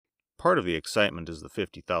Part of the excitement is the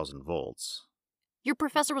 50,000 volts. Your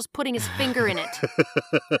professor was putting his finger in it.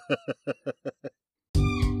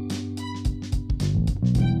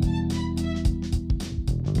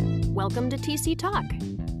 Welcome to TC Talk.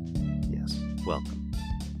 Yes, welcome.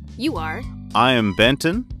 You are. I am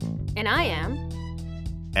Benton. And I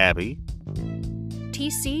am. Abby.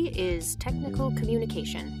 TC is technical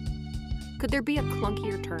communication. Could there be a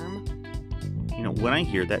clunkier term? You know, when I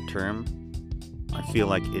hear that term, I feel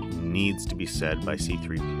like it needs to be said by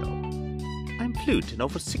C-3PO. I'm fluent in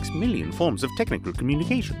over 6 million forms of technical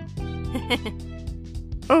communication.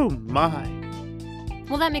 Oh my.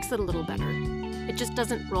 Well, that makes it a little better. It just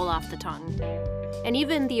doesn't roll off the tongue. And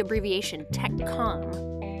even the abbreviation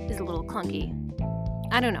TechCom is a little clunky.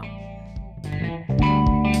 I don't know.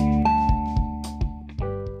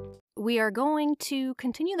 We are going to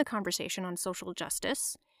continue the conversation on social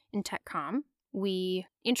justice in TechCom. We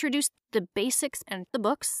introduced the basics and the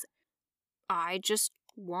books. I just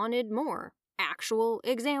wanted more actual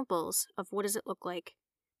examples of what does it look like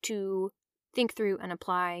to think through and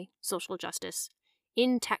apply social justice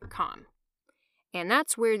in TechCom. And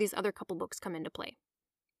that's where these other couple books come into play.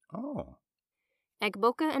 Oh.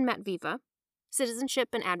 Agboka and Matviva, Citizenship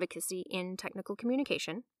and Advocacy in Technical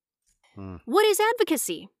Communication. What is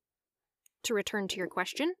advocacy? To return to your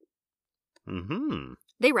question.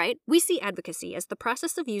 They write, we see advocacy as the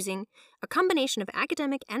process of using a combination of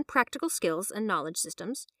academic and practical skills and knowledge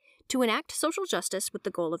systems to enact social justice with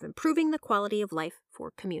the goal of improving the quality of life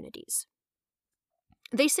for communities.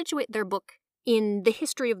 They situate their book in the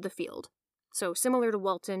history of the field. So similar to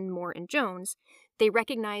Walton, Moore, and Jones, they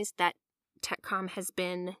recognize that TechCom has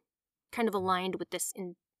been kind of aligned with this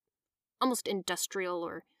almost industrial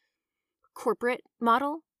or corporate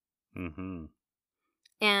model.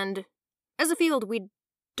 And as a field, we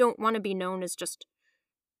don't want to be known as just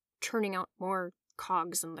turning out more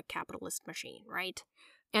cogs in the capitalist machine, right?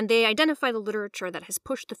 And they identify the literature that has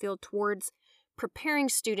pushed the field towards preparing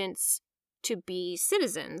students to be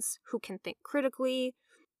citizens who can think critically.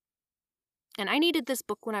 And I needed this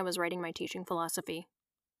book when I was writing my teaching philosophy.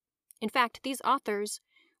 In fact, these authors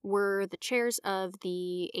were the chairs of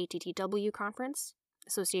the ATTW conference,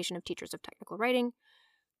 Association of Teachers of Technical Writing,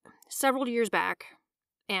 several years back,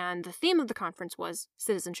 and the theme of the conference was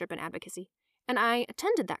citizenship and advocacy. And I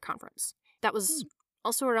attended that conference. That was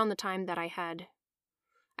also around the time that I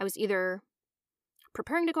was either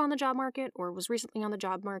preparing to go on the job market or was recently on the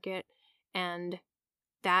job market, and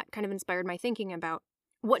that kind of inspired my thinking about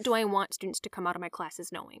what do I want students to come out of my classes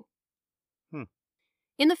knowing.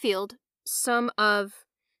 In the field, some of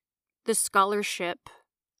the scholarship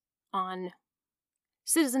on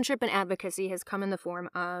citizenship and advocacy has come in the form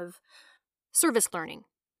of service learning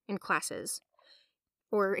in classes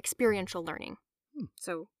or experiential learning.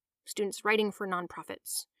 So students writing for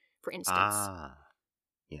nonprofits, for instance.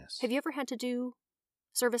 Yes. Have you ever had to do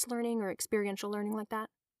service learning or experiential learning like that?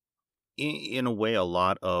 In a way, a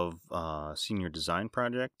lot of senior design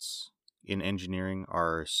projects in engineering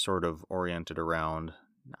are sort of oriented around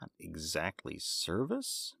not exactly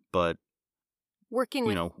service, but working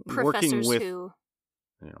with professors who...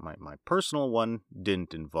 my personal one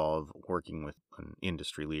didn't involve working with an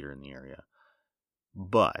industry leader in the area.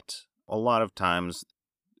 But a lot of times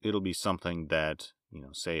it'll be something that,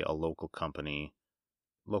 say a local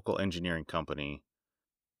engineering company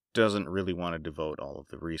doesn't really want to devote all of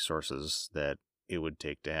the resources that it would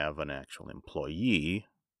take to have an actual employee.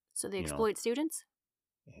 So they exploit students?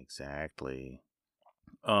 Exactly.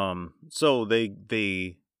 So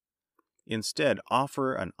they instead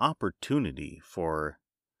offer an opportunity for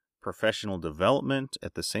professional development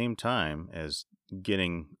at the same time as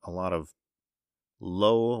getting a lot of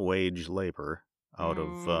low-wage labor out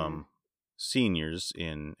of seniors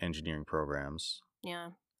in engineering programs. Yeah.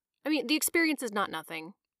 I mean, the experience is not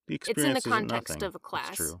nothing. It's in the context of a class.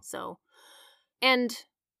 That's true. So, and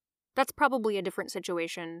that's probably a different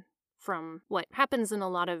situation from what happens in a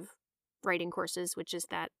lot of writing courses, which is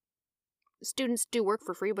that students do work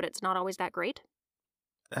for free, but it's not always that great.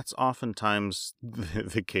 That's oftentimes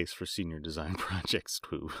the case for senior design projects,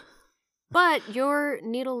 too. But your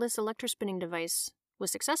needleless electrospinning device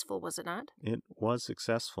was successful, was it not? It was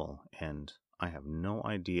successful, and I have no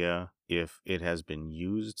idea if it has been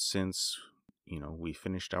used since, we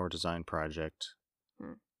finished our design project.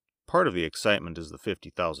 Part of the excitement is the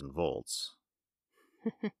 50,000 volts.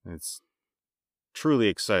 It's truly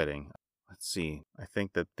exciting. Let's see. I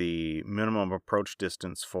think that the minimum approach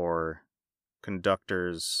distance for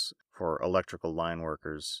conductors, for electrical line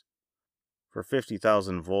workers, for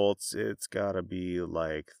 50,000 volts, it's gotta be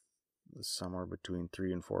like somewhere between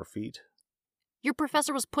 3 and 4 feet. Your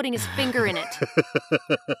professor was putting his finger in it.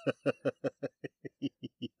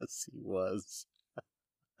 was.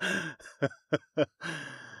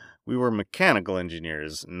 We were mechanical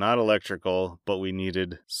engineers, not electrical, but we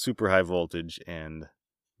needed super high voltage, and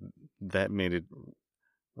that made it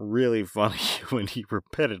really funny when he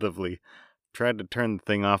repetitively tried to turn the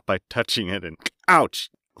thing off by touching it, and ouch!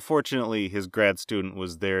 Fortunately, his grad student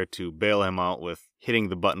was there to bail him out with hitting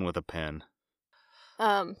the button with a pen.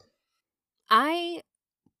 I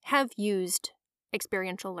have used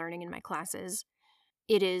experiential learning in my classes.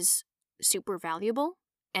 It is super valuable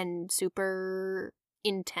and super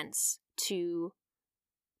intense to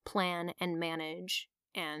plan and manage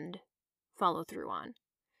and follow through on.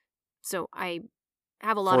 So I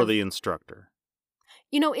have a lot for the instructor.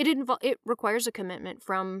 It requires a commitment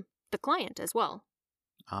from the client as well.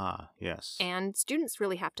 Ah, yes. And students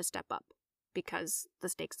really have to step up because the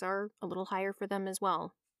stakes are a little higher for them as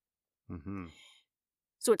well. Mm-hmm.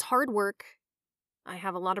 So it's hard work. I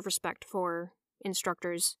have a lot of respect for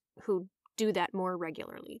instructors who do that more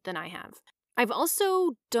regularly than I have. I've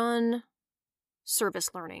also done service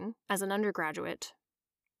learning as an undergraduate.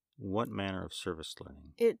 What manner of service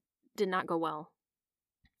learning? It did not go well.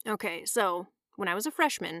 Okay, so when I was a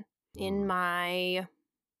freshman, in my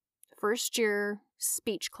first year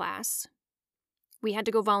speech class, we had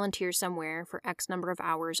to go volunteer somewhere for X number of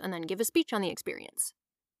hours and then give a speech on the experience.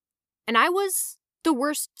 And I was the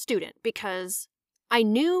worst student because I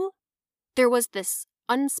knew there was this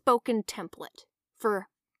unspoken template for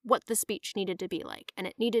what the speech needed to be like. And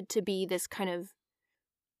it needed to be this kind of,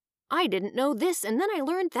 I didn't know this and then I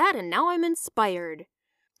learned that and now I'm inspired.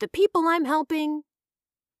 The people I'm helping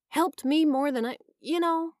helped me more than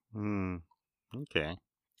Okay.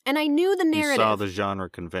 And I knew the narrative. You saw the genre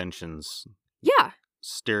conventions. Yeah.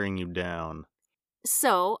 Staring you down.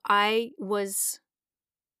 So I was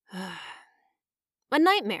a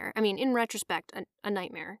nightmare. I mean, in retrospect, a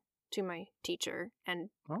nightmare to my teacher, and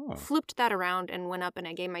flipped that around and went up and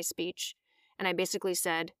I gave my speech, and I basically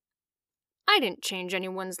said, I didn't change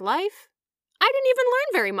anyone's life. I didn't even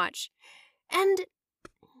learn very much. And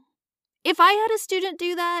if I had a student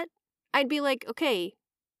do that, I'd be like, okay,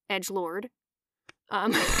 edgelord.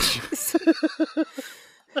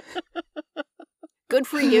 Good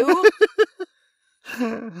for you.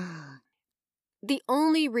 The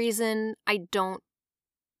only reason I don't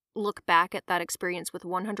look back at that experience with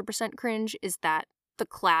 100% cringe is that the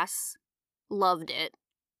class loved it,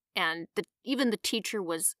 and even the teacher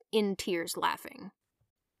was in tears laughing.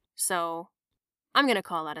 So I'm going to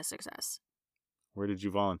call that a success. Where did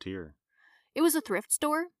you volunteer? It was a thrift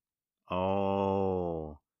store.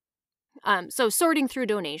 Oh. So sorting through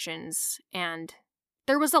donations, and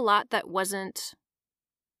there was a lot that wasn't,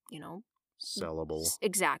 sellable.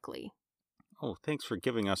 Exactly. Oh, thanks for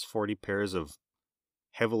giving us 40 pairs of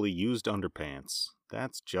heavily used underpants.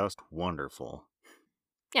 That's just wonderful.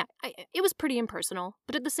 Yeah, it was pretty impersonal,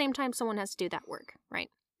 but at the same time, someone has to do that work, right?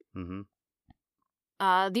 Mm-hmm.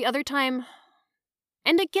 The other time,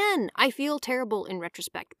 and again, I feel terrible in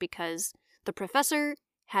retrospect because the professor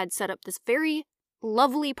had set up this very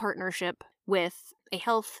lovely partnership with a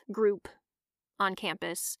health group on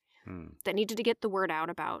campus that needed to get the word out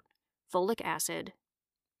about folic acid,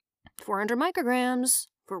 400 micrograms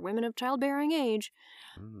for women of childbearing age.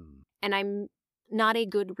 And I'm not a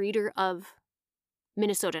good reader of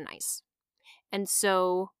Minnesota Nice. And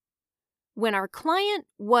so when our client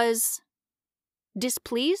was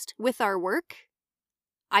displeased with our work,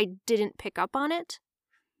 I didn't pick up on it.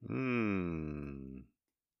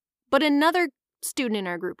 But another student in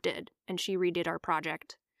our group did, and she redid our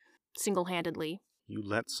project single-handedly. You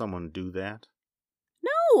let someone do that?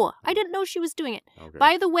 No, I didn't know she was doing it. Okay.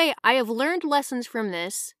 By the way, I have learned lessons from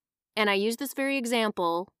this, and I use this very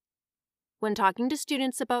example when talking to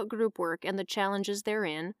students about group work and the challenges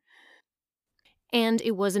therein. And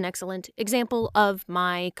it was an excellent example of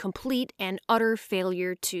my complete and utter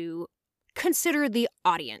failure to consider the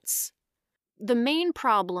audience. The main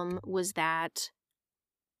problem was that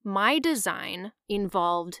my design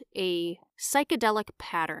involved a psychedelic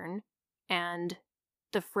pattern and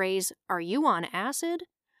the phrase, "Are you on acid?"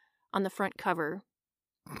 on the front cover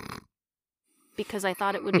because I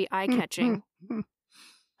thought it would be eye-catching.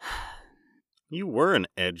 You were an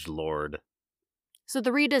edgelord. So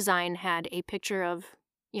the redesign had a picture of,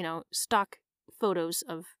 stock photos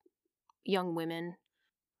of young women.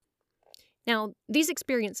 Now, these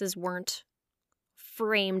experiences weren't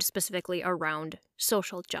framed specifically around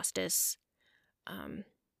social justice.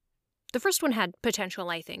 The first one had potential,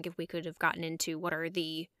 I think, if we could have gotten into what are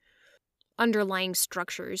the underlying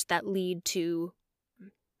structures that lead to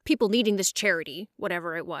people needing this charity,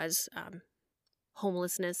 whatever it was,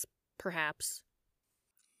 homelessness, perhaps.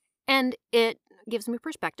 And it gives me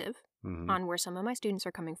perspective on where some of my students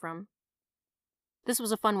are coming from. This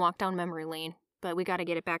was a fun walk down memory lane, but we got to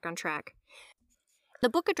get it back on track. The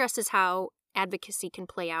book addresses how advocacy can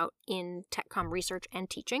play out in TechCom research and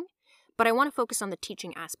teaching, but I want to focus on the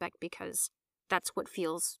teaching aspect because that's what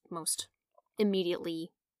feels most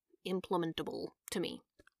immediately implementable to me.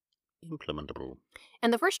 Implementable.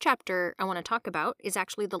 And the first chapter I want to talk about is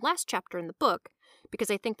actually the last chapter in the book, because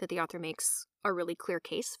I think that the author makes a really clear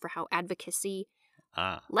case for how advocacy,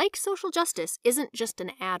 like social justice, isn't just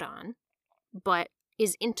an add-on, but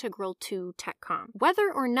is integral to TechCom,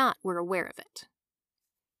 whether or not we're aware of it.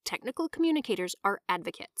 Technical communicators are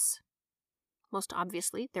advocates. Most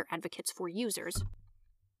obviously, they're advocates for users,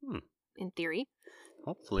 in theory.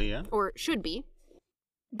 Hopefully, yeah. Or should be.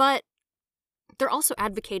 But they're also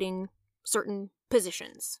advocating certain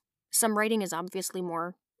positions. Some writing is obviously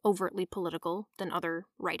more overtly political than other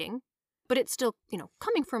writing, but it's still,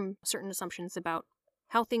 coming from certain assumptions about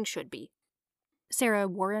how things should be. Sarah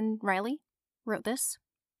Warren Riley wrote this.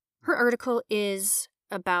 Her article is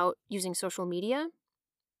about using social media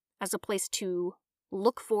as a place to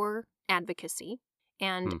look for advocacy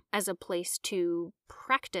and as a place to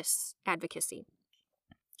practice advocacy.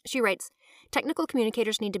 She writes, technical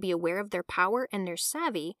communicators need to be aware of their power and their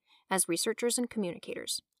savvy as researchers and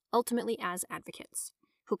communicators, ultimately as advocates,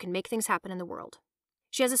 who can make things happen in the world.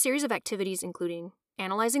 She has a series of activities including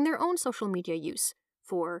analyzing their own social media use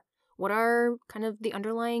for what are kind of the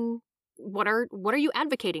underlying, what are you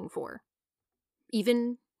advocating for,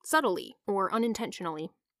 even subtly or unintentionally.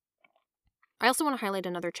 I also want to highlight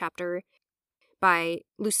another chapter by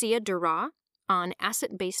Lucia Dura on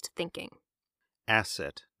asset-based thinking.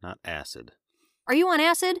 Asset, not acid. Are you on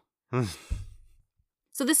acid?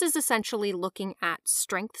 So this is essentially looking at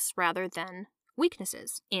strengths rather than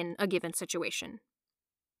weaknesses in a given situation.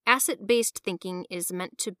 Asset-based thinking is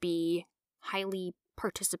meant to be highly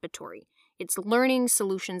participatory. It's learning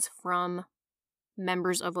solutions from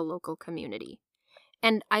members of a local community.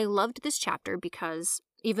 And I loved this chapter because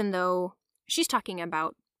even though she's talking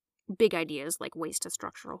about big ideas like ways to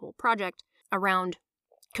structure a whole project around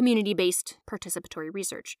community-based participatory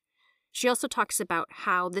research, she also talks about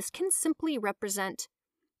how this can simply represent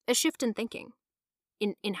a shift in thinking,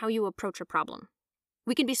 in how you approach a problem.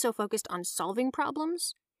 We can be so focused on solving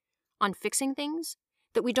problems, on fixing things,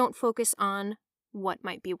 that we don't focus on what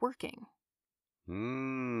might be working.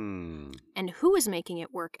 And who is making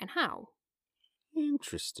it work and how.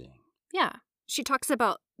 Interesting. Yeah. She talks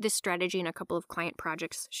about this strategy in a couple of client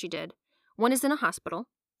projects she did. One is in a hospital,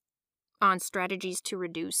 on strategies to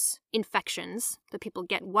reduce infections that people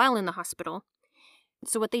get while in the hospital.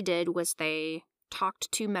 So what they did was they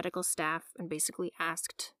talked to medical staff and basically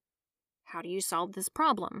asked, how do you solve this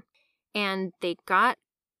problem? And they got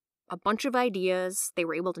a bunch of ideas. They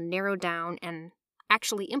were able to narrow down and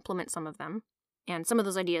actually implement some of them. And some of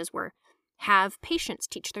those ideas were have patients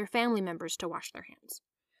teach their family members to wash their hands.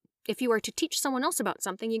 If you are to teach someone else about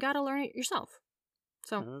something, you got to learn it yourself.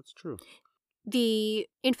 So that's true. The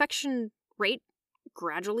infection rate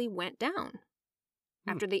gradually went down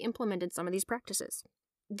after they implemented some of these practices.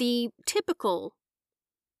 The typical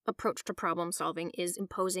approach to problem solving is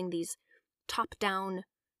imposing these top-down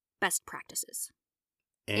best practices.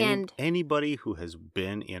 And anybody who has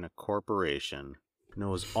been in a corporation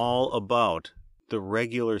knows all about the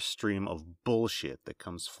regular stream of bullshit that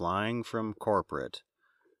comes flying from corporate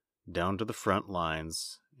down to the front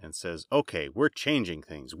lines and says, okay, we're changing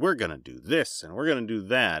things. We're going to do this and we're going to do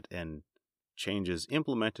that. And changes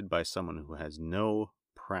implemented by someone who has no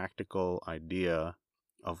practical idea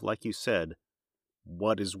of, like you said,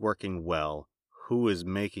 what is working well, who is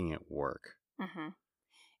making it work.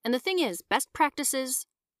 And the thing is, best practices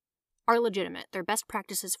are legitimate. They're best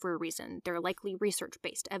practices for a reason. They're likely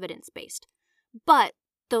research-based, evidence-based. But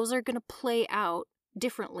those are going to play out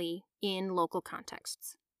differently in local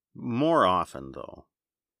contexts. More often, though,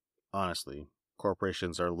 honestly,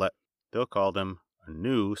 corporations they'll call them a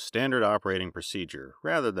new standard operating procedure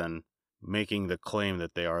rather than making the claim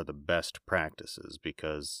that they are the best practices,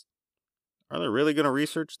 because are they really going to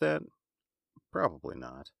research that? Probably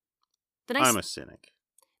not. I'm a cynic.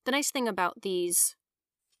 The nice thing about these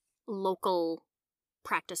local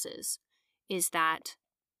practices is that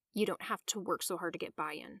you don't have to work so hard to get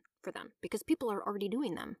buy-in for them because people are already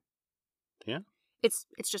doing them. Yeah. It's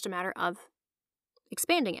just a matter of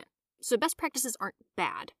expanding it. So best practices aren't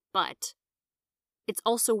bad, but it's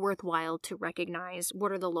also worthwhile to recognize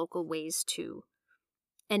what are the local ways to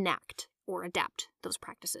enact or adapt those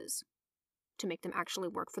practices to make them actually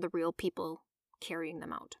work for the real people carrying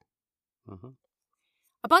them out.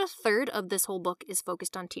 About a third of this whole book is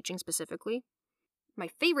focused on teaching specifically. my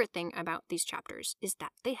favorite thing about these chapters is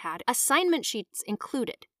that they had assignment sheets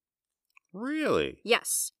included. Really?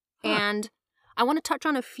 Yes. Huh. And I want to touch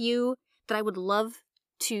on a few that I would love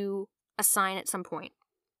to assign at some point.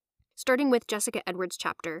 Starting with Jessica Edwards'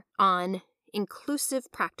 chapter on inclusive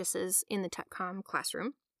practices in the TechCom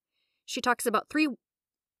classroom. She talks about 3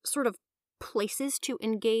 sort of places to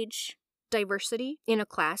engage diversity in a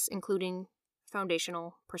class, including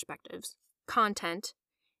foundational perspectives, content,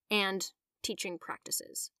 and teaching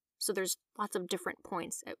practices. So there's lots of different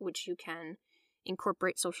points at which you can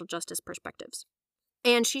incorporate social justice perspectives.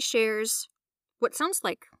 And she shares what sounds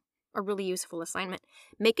like a really useful assignment.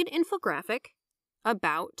 Make an infographic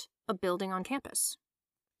about a building on campus.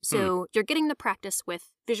 So you're getting the practice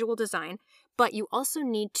with visual design, but you also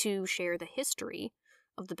need to share the history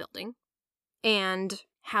of the building and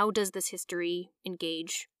how does this history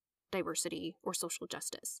engage diversity or social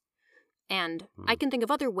justice. And I can think of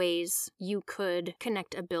other ways you could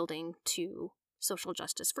connect a building to social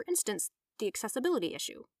justice. For instance, the accessibility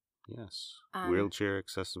issue. Yes. Wheelchair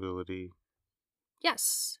accessibility.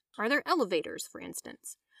 Yes. Are there elevators, for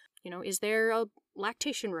instance? You know, is there a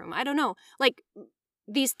lactation room? I don't know. Like,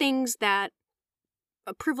 these things that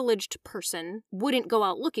a privileged person wouldn't go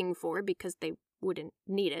out looking for because they wouldn't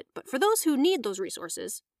need it. But for those who need those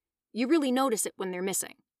resources, you really notice it when they're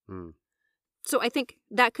missing. So I think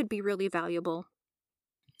that could be really valuable.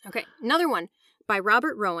 Okay, another one by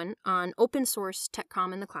Robert Rowan on open source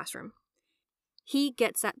TechCom in the classroom. He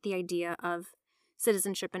gets at the idea of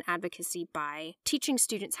citizenship and advocacy by teaching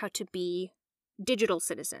students how to be digital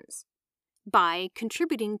citizens by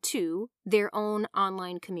contributing to their own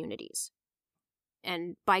online communities.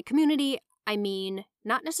 And by community, I mean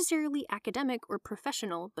not necessarily academic or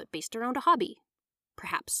professional, but based around a hobby,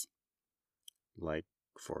 perhaps. Like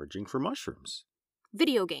foraging for mushrooms.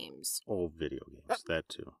 Video games. Oh, video games, that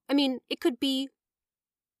too. I mean, it could be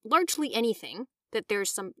largely anything that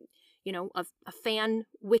there's some, you know, a fan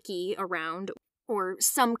wiki around or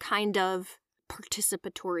some kind of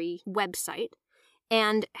participatory website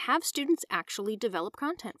and have students actually develop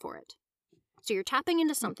content for it. So you're tapping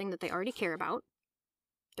into something that they already care about.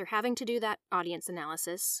 They're having to do that audience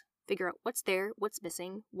analysis, figure out what's there, what's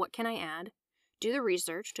missing, what can I add, do the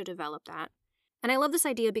research to develop that. And I love this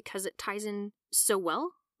idea because it ties in so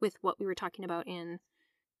well with what we were talking about in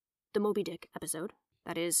the Moby Dick episode,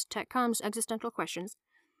 that is TechCom's Existential Questions,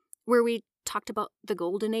 where we talked about the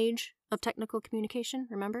golden age of technical communication,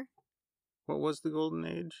 remember? What was the golden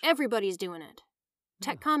age? Everybody's doing it.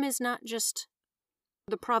 TechCom is not just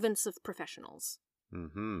the province of professionals.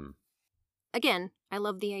 Again, I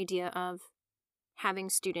love the idea of having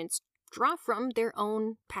students draw from their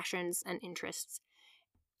own passions and interests.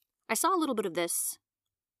 I saw a little bit of this,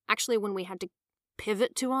 actually, when we had to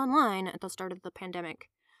pivot to online at the start of the pandemic,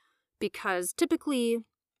 because typically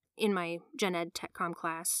in my Gen Ed TechCom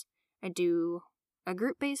class, I do a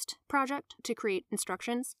group-based project to create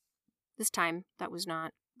instructions. This time, that was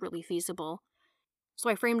not really feasible. So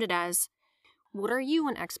I framed it as, what are you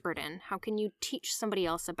an expert in? How can you teach somebody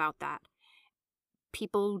else about that?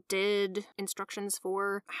 People did instructions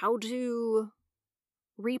for how to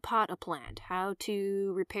repot a plant, how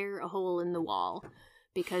to repair a hole in the wall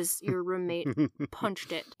because your roommate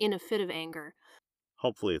punched it in a fit of anger.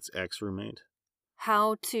 Hopefully it's ex-roommate.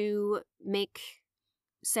 How to make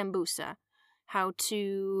sambusa. How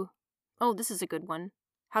to... Oh, this is a good one.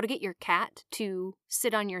 How to get your cat to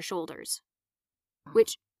sit on your shoulders.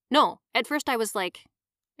 Which, no, at first I was like,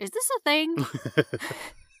 is this a thing?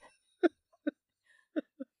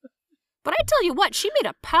 But I tell you what, she made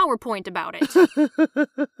a PowerPoint about it.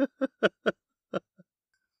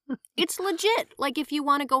 It's legit. Like, if you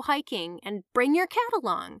want to go hiking and bring your cat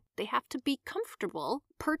along, they have to be comfortable,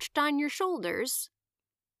 perched on your shoulders.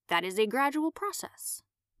 That is a gradual process.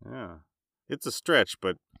 Yeah. It's a stretch,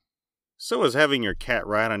 but so is having your cat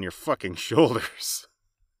ride on your fucking shoulders.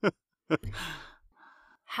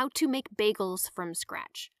 How to make bagels from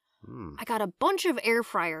scratch. I got a bunch of air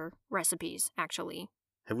fryer recipes, actually.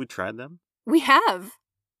 Have we tried them? We have.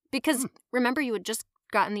 Because remember you had just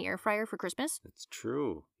gotten the air fryer for Christmas? It's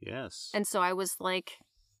true, yes. And so I was like,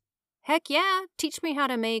 heck yeah, teach me how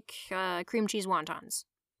to make cream cheese wontons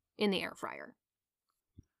in the air fryer.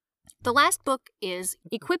 The last book is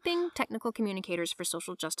Equipping Technical Communicators for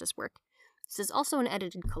Social Justice Work. This is also an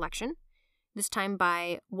edited collection, this time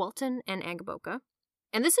by Walton and Agboka.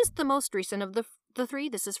 And this is the most recent of the 3.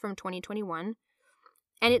 This is from 2021.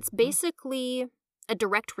 And it's basically a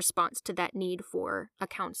direct response to that need for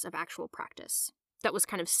accounts of actual practice that was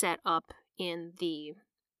kind of set up in the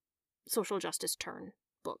Social Justice Turn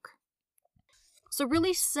book. So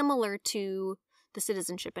really similar to the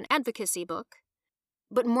Citizenship and Advocacy book,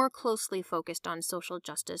 but more closely focused on social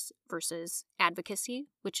justice versus advocacy,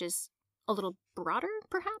 which is a little broader,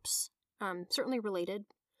 perhaps, certainly related.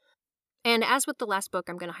 And as with the last book,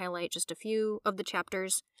 I'm going to highlight just a few of the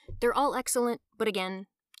chapters. They're all excellent, but again,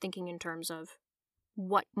 thinking in terms of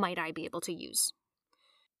what might I be able to use.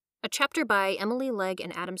 A chapter by Emily Legg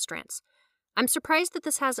and Adam Strantz. I'm surprised that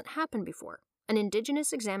this hasn't happened before. An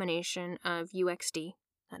Indigenous examination of UXD.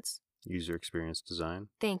 That's User experience design.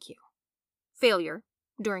 Thank you. Failure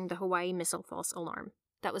during the Hawaii missile false alarm.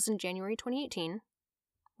 That was in January 2018.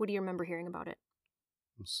 What do you remember hearing about it?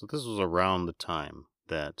 So this was around the time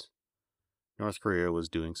that North Korea was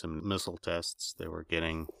doing some missile tests. They were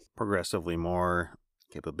getting progressively more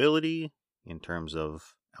capability in terms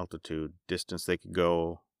of altitude, distance they could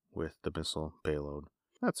go with the missile payload,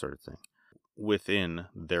 that sort of thing. Within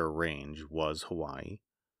their range was Hawaii.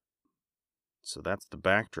 So that's the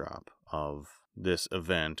backdrop of this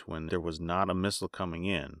event when there was not a missile coming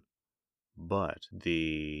in, but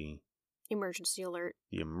the Emergency alert.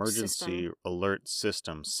 Alert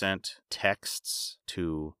system sent texts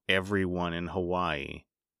to everyone in Hawaii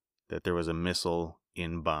that there was a missile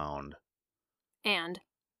inbound. And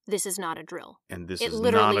this is not a drill. And this it is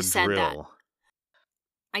literally not a said drill. That.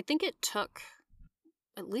 I think it took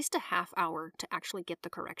at least a half hour to actually get the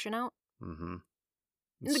correction out. Mm-hmm.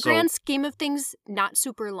 In the grand scheme of things, not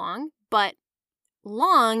super long, but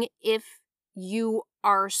long if you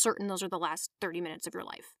are certain those are the last 30 minutes of your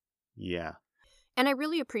life. Yeah. And I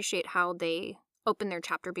really appreciate how they open their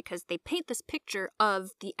chapter because they paint this picture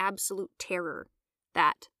of the absolute terror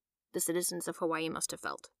that the citizens of Hawaii must have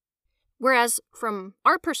felt. Whereas from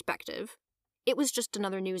our perspective, it was just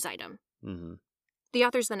another news item. Mm-hmm. The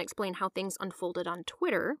authors then explain how things unfolded on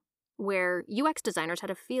Twitter, where UX designers had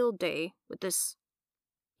a field day with this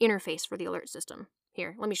interface for the alert system.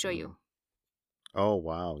 Here, let me show you. Oh,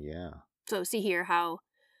 wow, yeah. So see here how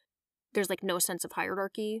there's like no sense of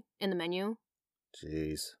hierarchy in the menu.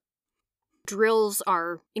 Jeez. Drills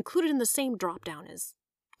are included in the same drop-down as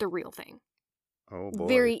the real thing. Oh, boy.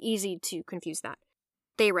 Very easy to confuse that.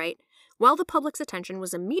 They write, while the public's attention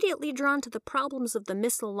was immediately drawn to the problems of the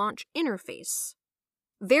missile launch interface,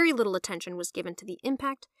 very little attention was given to the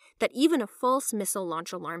impact that even a false missile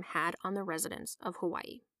launch alarm had on the residents of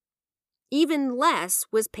Hawaii. Even less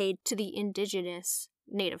was paid to the indigenous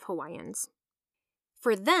Native Hawaiians.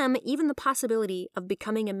 For them, even the possibility of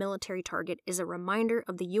becoming a military target is a reminder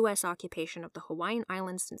of the U.S. occupation of the Hawaiian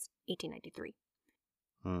Islands since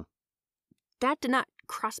 1893. That did not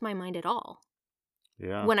cross my mind at all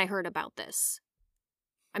when I heard about this.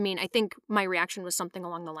 I mean, I think my reaction was something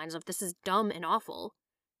along the lines of, this is dumb and awful.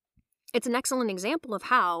 It's an excellent example of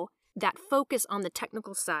how that focus on the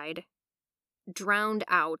technical side drowned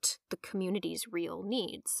out the community's real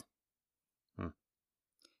needs.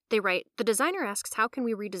 They write, the designer asks, how can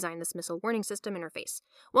we redesign this missile warning system interface?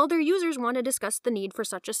 Well, their users want to discuss the need for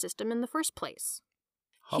such a system in the first place.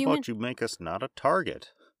 How about you make us not a target?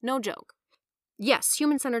 No joke. Yes,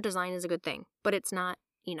 human-centered design is a good thing, but it's not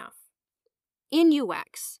enough. In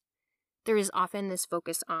UX, there is often this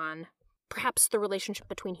focus on perhaps the relationship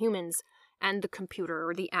between humans and the computer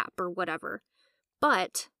or the app or whatever.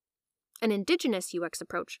 But an indigenous UX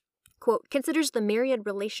approach, quote, considers the myriad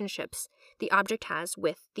relationships the object has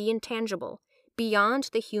with the intangible beyond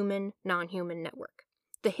the human-non-human network,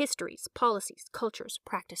 the histories, policies, cultures,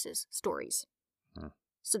 practices, stories.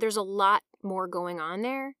 So there's a lot more going on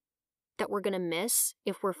there that we're going to miss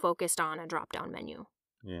if we're focused on a drop-down menu.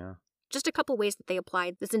 Yeah. Just a couple ways that they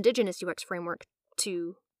applied this indigenous UX framework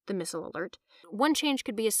to the missile alert. One change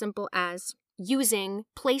could be as simple as using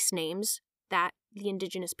place names that the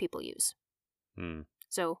indigenous people use.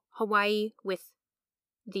 So Hawaii with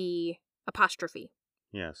the apostrophe.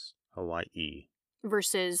 Yes, Hawaii.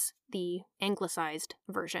 Versus the anglicized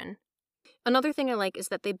version. Another thing I like is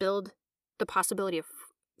that they build the possibility of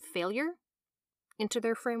failure into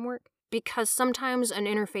their framework, because sometimes an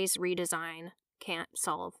interface redesign can't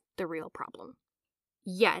solve the real problem.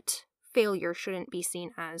 Yet, failure shouldn't be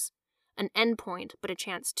seen as an endpoint, but a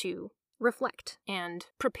chance to reflect and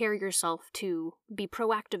prepare yourself to be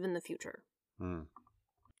proactive in the future.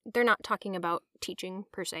 They're not talking about teaching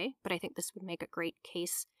per se, but I think this would make a great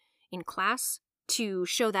case in class to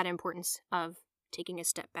show that importance of taking a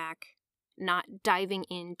step back, not diving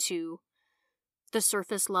into the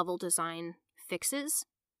surface level design fixes,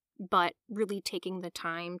 but really taking the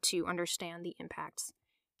time to understand the impacts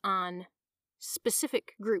on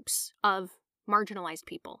specific groups of marginalized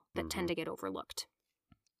people that tend to get overlooked.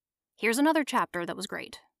 Here's another chapter that was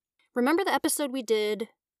great. Remember the episode we did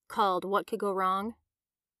called What Could Go Wrong?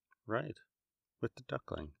 Right. With the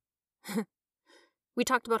duckling. We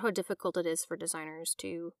talked about how difficult it is for designers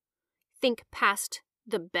to think past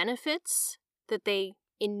the benefits that they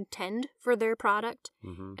intend for their product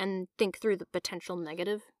and think through the potential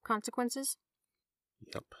negative consequences.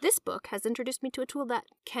 Yep. This book has introduced me to a tool that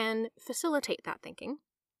can facilitate that thinking.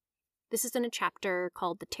 This is in a chapter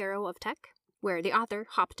called The Tarot of Tech, where the author,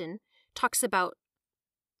 Hopton, talks about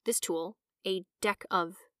this tool, a deck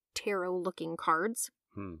of tarot-looking cards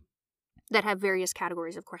that have various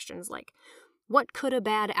categories of questions like, what could a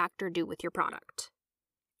bad actor do with your product?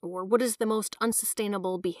 Or what is the most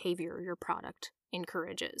unsustainable behavior your product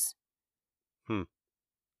encourages?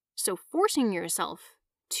 So forcing yourself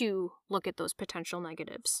to look at those potential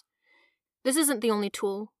negatives. This isn't the only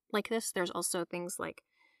tool like this. There's also things like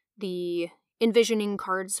the envisioning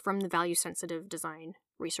cards from the Value Sensitive Design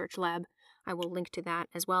Research Lab. I will link to that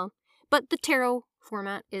as well. But the tarot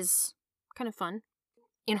format is kind of fun.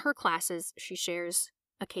 In her classes, she shares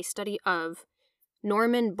a case study of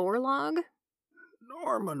Norman Borlaug.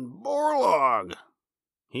 Norman Borlaug!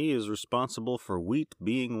 He is responsible for wheat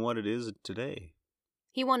being what it is today.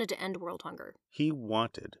 He wanted to end world hunger. He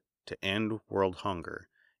wanted to end world hunger,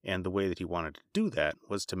 and the way that he wanted to do that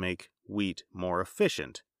was to make wheat more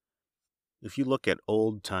efficient. If you look at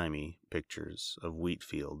old-timey pictures of wheat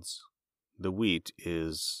fields, the wheat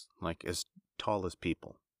is like as tall as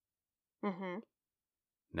people.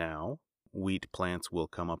 Now, wheat plants will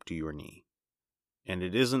come up to your knee. And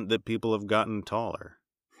it isn't that people have gotten taller.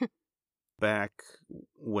 Back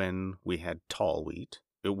when we had tall wheat,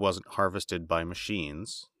 it wasn't harvested by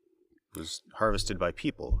machines. It was harvested by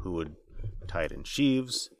people who would tie it in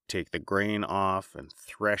sheaves, take the grain off and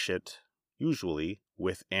thresh it, usually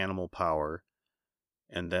with animal power,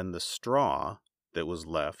 and then the straw that was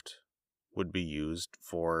left would be used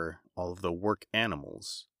for all of the work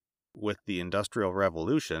animals. With the Industrial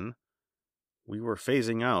Revolution, we were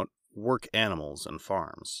phasing out work animals and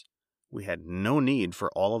farms. We had no need for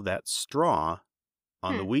all of that straw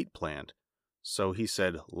on the wheat plant. So he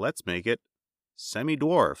said, let's make it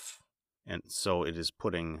semi-dwarf. And so it is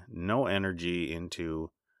putting no energy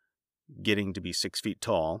into getting to be 6 feet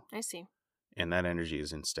tall. I see. And that energy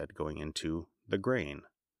is instead going into the grain.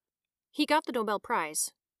 He got the Nobel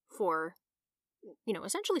Prize for,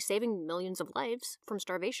 essentially saving millions of lives from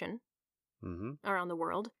starvation around the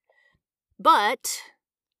world. But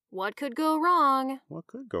what could go wrong? What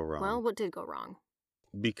could go wrong? Well, what did go wrong?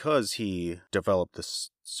 Because he developed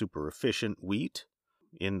this super efficient wheat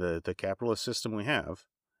in the capitalist system we have,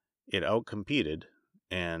 it outcompeted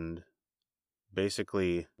and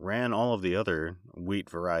basically ran all of the other wheat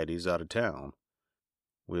varieties out of town.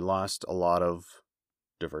 We lost a lot of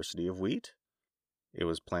diversity of wheat. It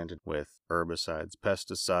was planted with herbicides,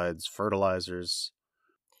 pesticides, fertilizers.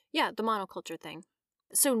 Yeah, the monoculture thing.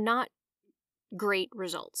 So not great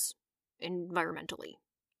results environmentally.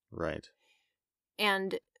 Right.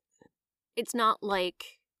 And it's not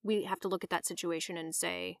like we have to look at that situation and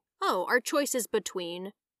say, oh, our choice is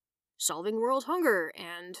between solving world hunger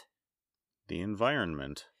and the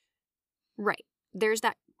environment. Right. There's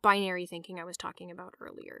that binary thinking I was talking about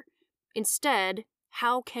earlier. Instead,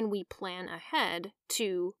 how can we plan ahead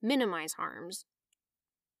to minimize harms?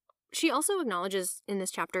 She also acknowledges in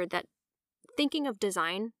this chapter that thinking of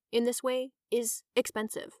design in this way is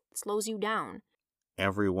expensive. It slows you down.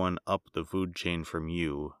 Everyone up the food chain from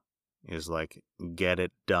you is like, get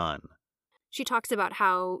it done. She talks about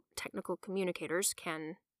how technical communicators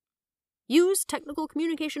can use technical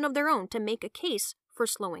communication of their own to make a case for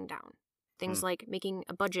slowing down. Things like making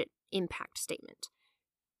a budget impact statement,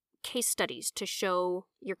 case studies to show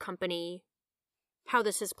your company how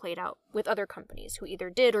this has played out with other companies who either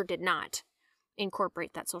did or did not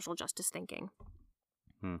incorporate that social justice thinking.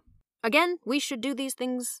 Again, we should do these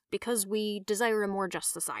things because we desire a more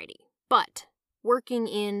just society. But working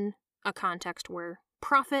in a context where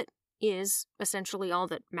profit is essentially all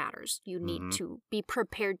that matters, you need to be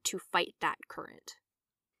prepared to fight that current.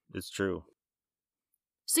 It's true.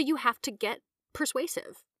 So you have to get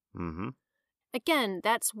persuasive. Again,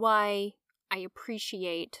 that's why I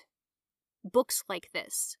appreciate books like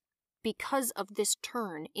this. Because of this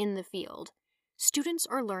turn in the field, students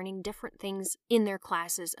are learning different things in their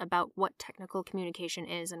classes about what technical communication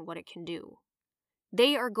is and what it can do.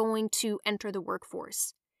 They are going to enter the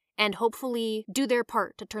workforce and hopefully do their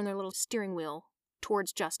part to turn their little steering wheel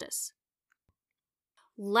towards justice.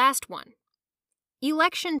 Last one.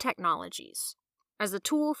 Election technologies as a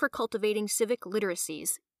tool for cultivating civic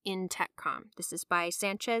literacies in TechCom. This is by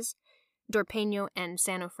Sanchez, Dorpeño, and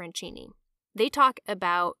Sanofrancini. They talk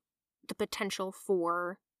about the potential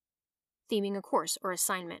for theming a course or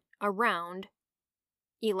assignment around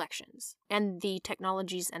elections and the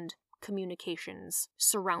technologies and communications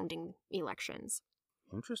surrounding elections.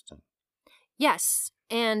 Interesting. Yes,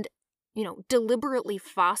 and, deliberately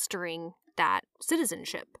fostering that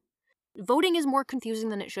citizenship. Voting is more confusing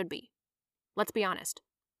than it should be. Let's be honest.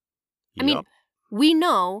 Yep. I mean, we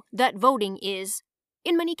know that voting is,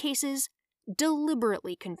 in many cases,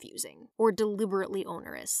 deliberately confusing or deliberately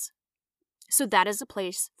onerous. So that is a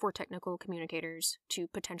place for technical communicators to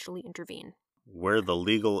potentially intervene. Where the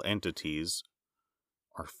legal entities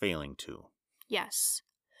are failing to. Yes.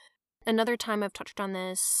 Another time I've touched on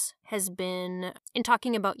this has been in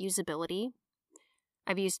talking about usability.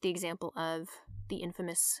 I've used the example of the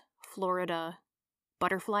infamous Florida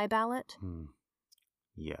butterfly ballot.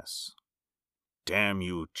 Yes. Damn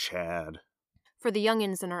you, Chad. For the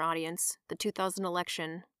youngins in our audience, the 2000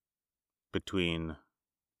 election Between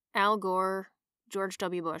Al Gore, George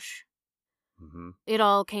W. Bush. Mm-hmm. It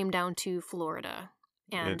all came down to Florida.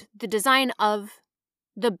 And the design of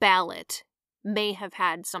the ballot may have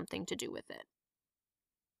had something to do with it.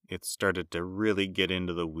 It started to really get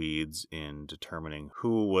into the weeds in determining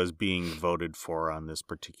who was being voted for on this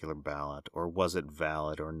particular ballot, or was it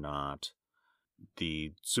valid or not.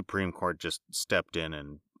 The Supreme Court just stepped in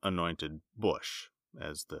and anointed Bush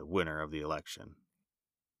as the winner of the election.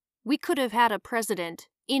 We could have had a president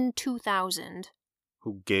in 2000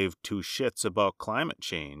 who gave two shits about climate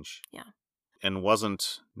change. Yeah. And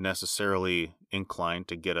wasn't necessarily inclined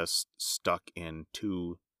to get us stuck in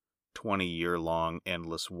 2 20-year-long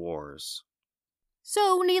endless wars.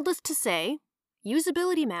 So, needless to say,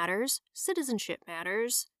 usability matters, citizenship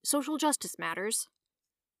matters, social justice matters.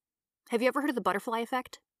 Have you ever heard of the butterfly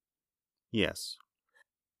effect? Yes.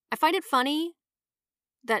 I find it funny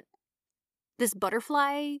that this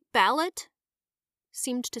butterfly ballot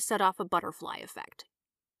seemed to set off a butterfly effect.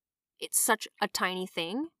 It's such a tiny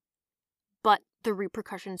thing, but the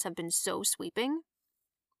repercussions have been so sweeping.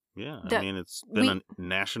 Yeah, I mean, it's been a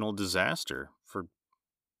national disaster for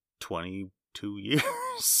 22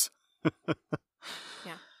 years.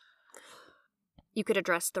 Yeah. You could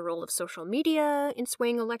address the role of social media in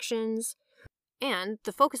swaying elections, and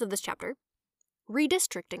the focus of this chapter,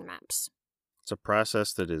 redistricting maps. It's a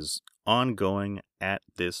process that is ongoing at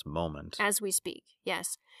this moment. As we speak,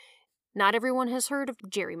 yes. Not everyone has heard of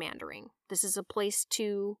gerrymandering. This is a place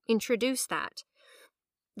to introduce that.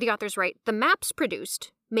 The authors write, the maps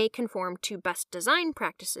produced may conform to best design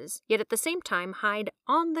practices, yet at the same time hide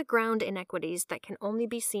on-the-ground inequities that can only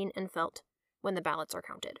be seen and felt when the ballots are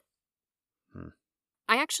counted.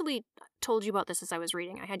 I actually told you about this as I was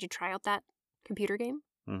reading. I had you try out that computer game.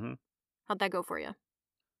 Mm-hmm. How'd that go for you?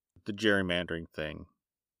 The gerrymandering thing.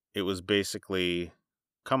 It was basically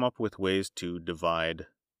come up with ways to divide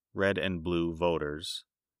red and blue voters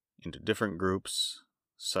into different groups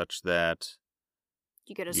such that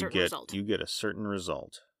you get a certain result. You get a certain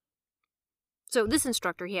result. So this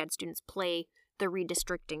instructor, he had students play the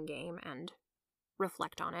redistricting game and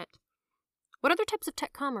reflect on it. What other types of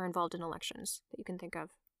tech comm are involved in elections that you can think of?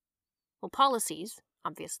 Well, policies,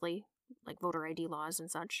 obviously, like voter ID laws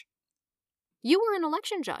and such. You were an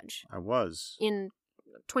election judge. I was. In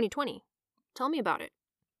 2020. Tell me about it.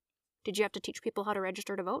 Did you have to teach people how to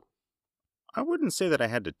register to vote? I wouldn't say that I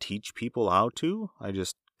had to teach people how to. I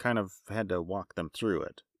just kind of had to walk them through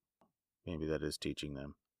it. Maybe that is teaching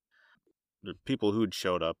them. The people who'd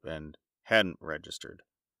showed up and hadn't registered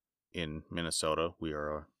in Minnesota, we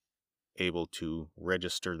are able to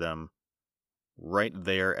register them right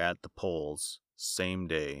there at the polls, same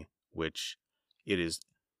day, which it is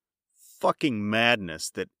fucking madness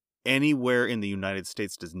that anywhere in the United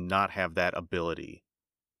States does not have that ability.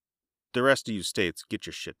 The rest of you states, get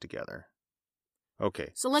your shit together.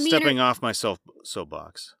 Okay, so stepping off my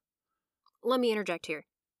soapbox. Let me interject here.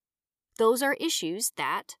 Those are issues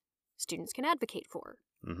that students can advocate for.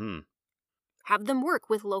 Mm-hmm. Have them work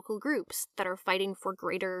with local groups that are fighting for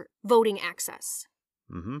greater voting access.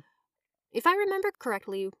 Mm-hmm. If I remember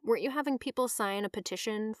correctly, weren't you having people sign a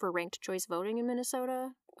petition for ranked choice voting in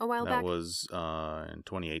Minnesota a while back? That was in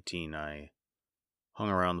 2018. I hung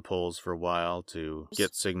around the polls for a while to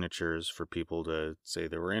get signatures for people to say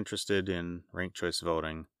they were interested in ranked choice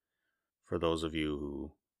voting. For those of you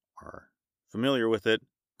who are familiar with it,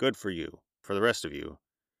 good for you. For the rest of you,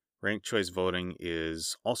 ranked choice voting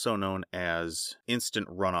is also known as instant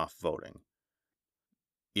runoff voting.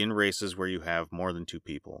 In races where you have more than 2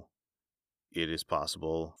 people, it is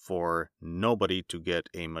possible for nobody to get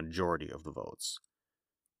a majority of the votes.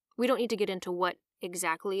 We don't need to get into what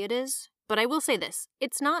exactly it is, but I will say this.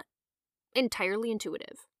 It's not entirely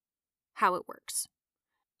intuitive how it works.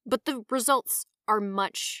 But the results are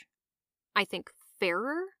much, I think,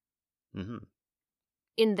 fairer Mm-hmm.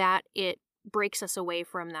 in that it breaks us away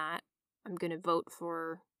from that I'm going to vote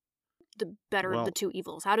for the better of Well, the two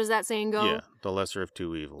evils. How does that saying go? Yeah, the lesser of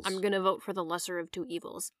two evils. I'm going to vote for the lesser of two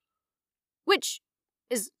evils, which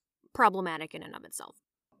is problematic in and of itself.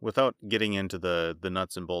 Without getting into the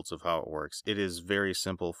nuts and bolts of how it works, it is very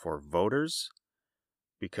simple for voters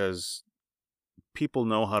because people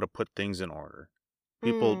know how to put things in order.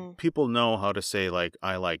 People know how to say, like,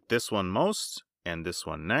 I like this one most, and this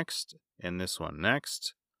one next, and this one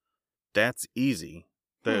next. That's easy.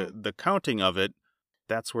 The counting of it,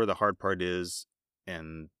 that's where the hard part is,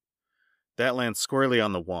 and that lands squarely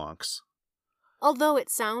on the wonks. Although it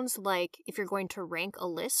sounds like if you're going to rank a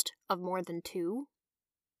list of more than two,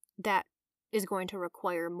 that is going to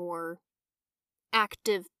require more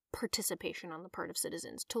active participation on the part of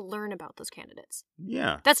citizens to learn about those candidates.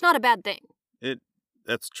 Yeah. That's not a bad thing.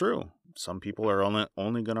 That's true. Some people are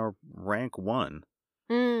only going to rank one.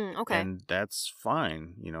 Okay. And that's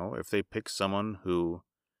fine. You know, if they pick someone who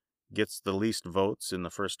gets the least votes in the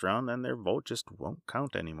first round, then their vote just won't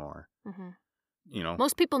count anymore. Mm-hmm. You know.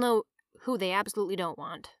 Most people know who they absolutely don't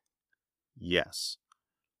want. Yes.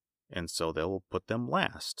 And so they'll put them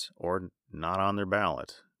last or not on their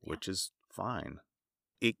ballot, which is fine.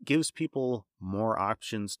 It gives people more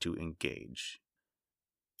options to engage.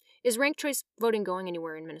 Is ranked choice voting going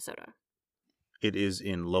anywhere in Minnesota? It is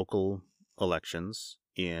in local elections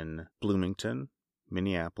in Bloomington,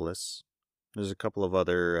 Minneapolis. There's a couple of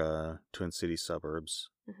other Twin Cities suburbs.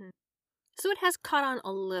 Mm-hmm. So it has caught on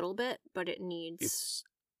a little bit, but it needs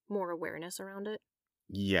more awareness around it?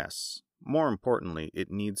 Yes. More importantly,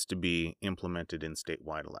 it needs to be implemented in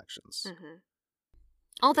statewide elections. Mm-hmm.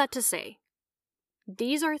 All that to say,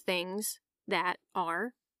 these are things that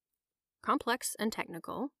are complex and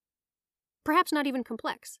technical. Perhaps not even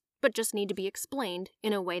complex, but just need to be explained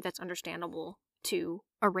in a way that's understandable to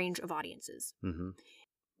a range of audiences. Mm-hmm.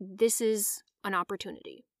 This is an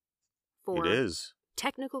opportunity for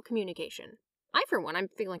technical communication. I, for one, I'm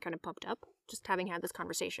feeling kind of pumped up just having had this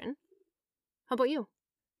conversation. How about you?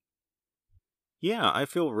 Yeah, I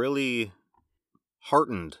feel really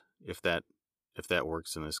heartened, if that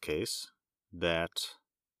works in this case, that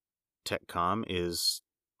TechCom is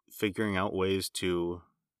figuring out ways to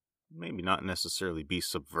maybe not necessarily be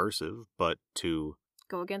subversive, but to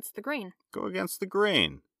go against the grain. Go against the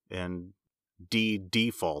grain and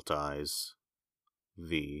defaultize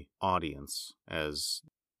the audience as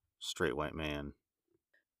straight white man.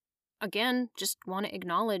 Again, just want to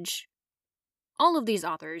acknowledge all of these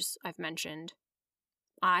authors I've mentioned.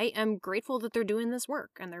 I am grateful that they're doing this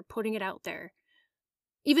work and they're putting it out there.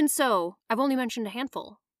 Even so, I've only mentioned a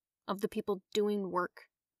handful of the people doing work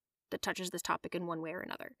that touches this topic in one way or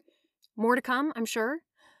another. More to come, I'm sure,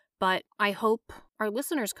 but I hope our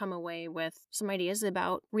listeners come away with some ideas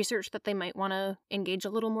about research that they might want to engage a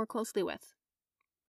little more closely with.